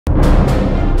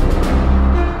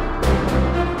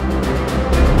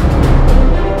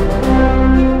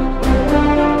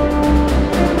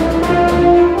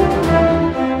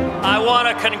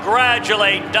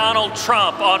congratulate Donald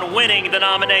Trump on winning the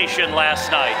nomination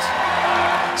last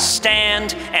night.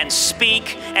 Stand and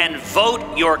speak and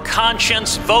vote your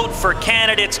conscience. Vote for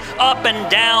candidates up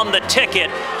and down the ticket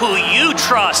who you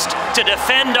trust to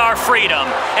defend our freedom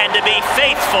and to be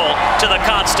faithful to the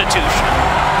Constitution.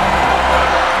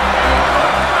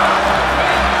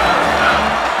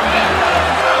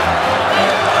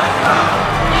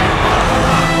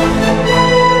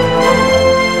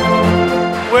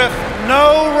 With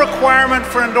no requirement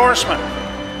for endorsement,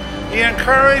 he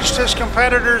encouraged his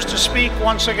competitors to speak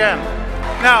once again.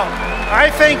 Now, I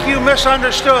think you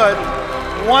misunderstood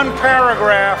one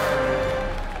paragraph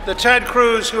that Ted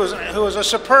Cruz, who is a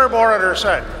superb orator,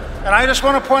 said. And I just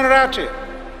want to point it out to you.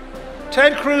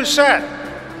 Ted Cruz said,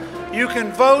 you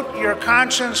can vote your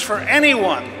conscience for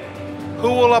anyone who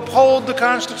will uphold the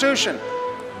Constitution.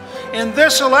 In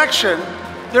this election,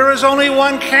 there is only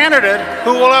one candidate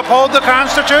who will uphold the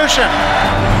Constitution.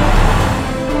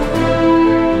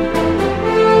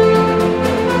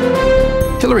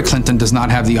 Hillary Clinton does not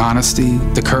have the honesty,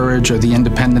 the courage, or the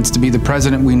independence to be the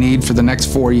president we need for the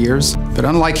next 4 years. But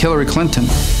unlike Hillary Clinton,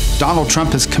 Donald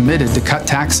Trump is committed to cut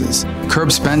taxes,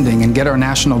 curb spending, and get our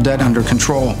national debt under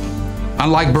control.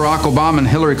 Unlike Barack Obama and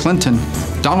Hillary Clinton,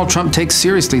 Donald Trump takes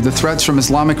seriously the threats from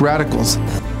Islamic radicals.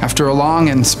 After a long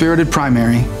and spirited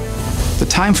primary, the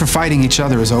time for fighting each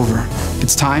other is over.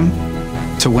 It's time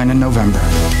to win in November.